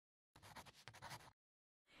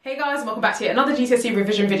Hey guys, welcome back to yet another GCSE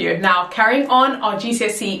revision video. Now, carrying on our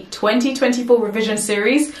GCSE 2024 revision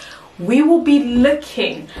series, we will be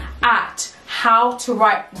looking at how to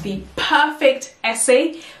write the perfect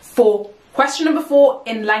essay for question number 4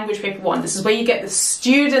 in language paper 1. This is where you get the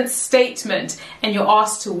student statement and you're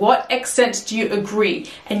asked to what extent do you agree,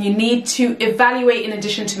 and you need to evaluate in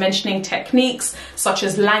addition to mentioning techniques such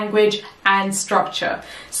as language and structure.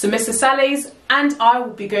 So Mr. Sales and I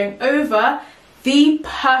will be going over the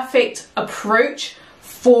perfect approach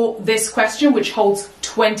for this question, which holds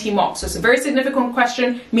 20 marks. So it's a very significant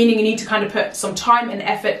question, meaning you need to kind of put some time and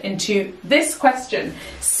effort into this question.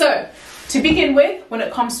 So to begin with, when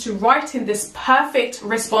it comes to writing this perfect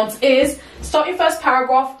response, is start your first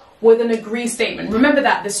paragraph with an agree statement. Remember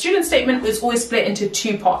that the student statement is always split into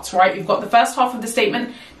 2 parts, right? You've got the first half of the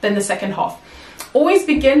statement, then the second half. Always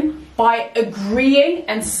begin by agreeing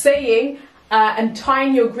and saying and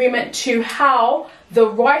tying your agreement to how the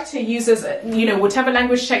writer uses, whatever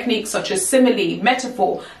language techniques such as simile,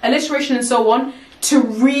 metaphor, alliteration, and so on, to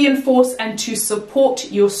reinforce and to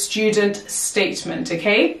support your student statement,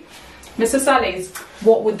 okay? Mr. Sales,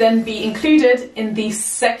 what would then be included in the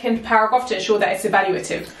second paragraph to ensure that it's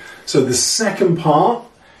evaluative? So the second part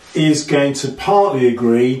is going to partly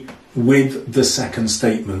agree with the second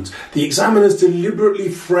statement. The examiners deliberately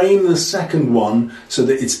frame the second one so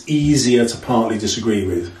that it's easier to partly disagree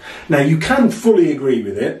with. Now, you can fully agree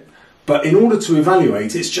with it, but in order to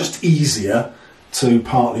evaluate, it's just easier to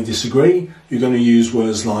partly disagree. You're going to use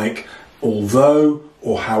words like although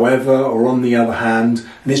or however or on the other hand,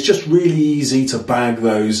 and it's just really easy to bag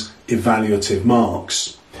those evaluative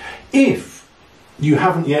marks. If you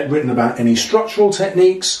haven't yet written about any structural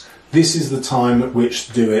techniques, this is the time at which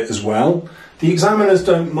to do it as well. The examiners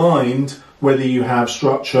don't mind whether you have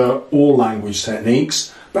structure or language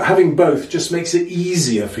techniques, but having both just makes it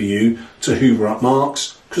easier for you to hoover up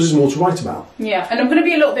marks because there's more to write about. Yeah, and I'm going to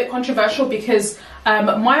be a little bit controversial because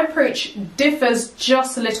my approach differs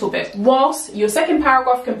just a little bit. Whilst your second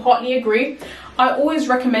paragraph can partly agree, I always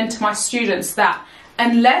recommend to my students that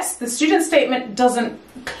unless the student statement doesn't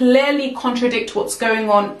clearly contradict what's going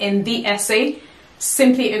on in the essay,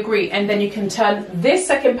 simply agree, and then you can turn this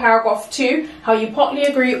second paragraph to how you partly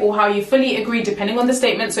agree or how you fully agree depending on the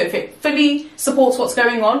statement. So if it fully supports what's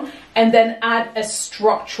going on, and then add a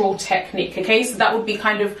structural technique, okay? So that would be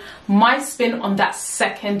kind of my spin on that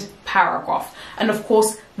second paragraph. And of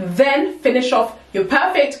course, then finish off your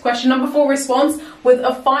perfect question number 4 response with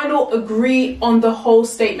a final agree on the whole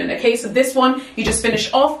statement, okay? So this one, you just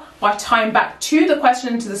finish off by tying back to the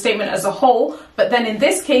question, to the statement as a whole, but then in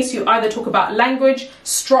this case, you either talk about language,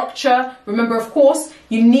 structure. Remember, of course,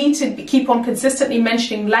 you need to keep on consistently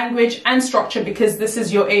mentioning language and structure because this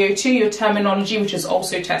is your AO2, your terminology, which is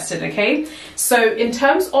also tested, okay? So in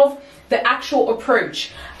terms of the actual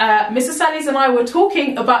approach, Mr. Sales and I were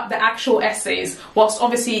talking about the actual essays, whilst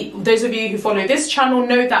obviously those of you who follow this channel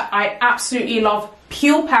know that I absolutely love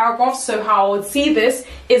pure paragraphs. So how I would see this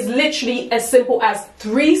is literally as simple as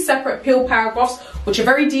 3 separate pure paragraphs, which are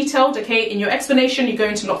very detailed, okay? In your explanation, you go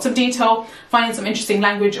into lots of detail, finding some interesting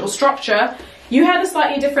language or structure. You had a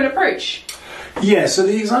slightly different approach. Yeah, so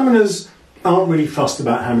the examiners aren't really fussed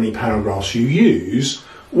about how many paragraphs you use.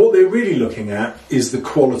 What they're really looking at is the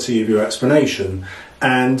quality of your explanation,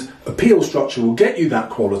 and appeal structure will get you that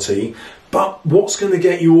quality, but what's going to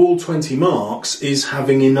get you all 20 marks is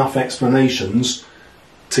having enough explanations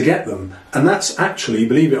to get them. And that's actually,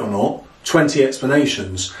 believe it or not, 20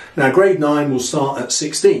 explanations. Now, grade 9 will start at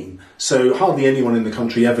 16, so hardly anyone in the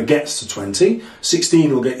country ever gets to 20.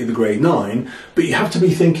 16 will get you the grade 9, but you have to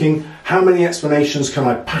be thinking, how many explanations can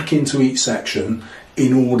I pack into each section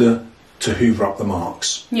in order to hoover up the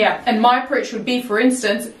marks? Yeah, and my approach would be, for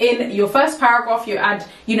instance, in your first paragraph, you add,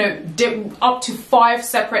 up to 5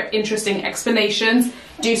 separate interesting explanations.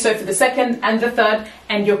 Do so for the second and the third,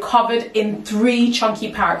 and you're covered in 3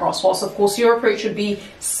 chunky paragraphs. Whilst, of course, your approach would be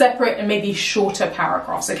separate and maybe shorter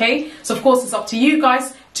paragraphs, okay? So, of course, it's up to you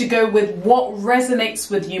guys to go with what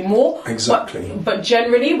resonates with you more. Exactly. But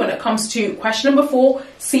generally, when it comes to question number 4,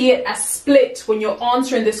 see it as split when you're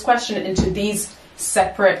answering this question into these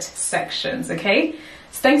separate sections, okay?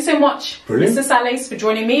 So thanks so much, Brilliant. Mr. Sales, for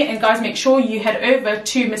joining me, and guys, make sure you head over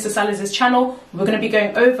to Mr. Sales's channel. We're going to be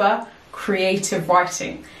going over creative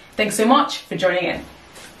writing. Thanks so much for joining in.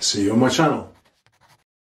 See you on my channel.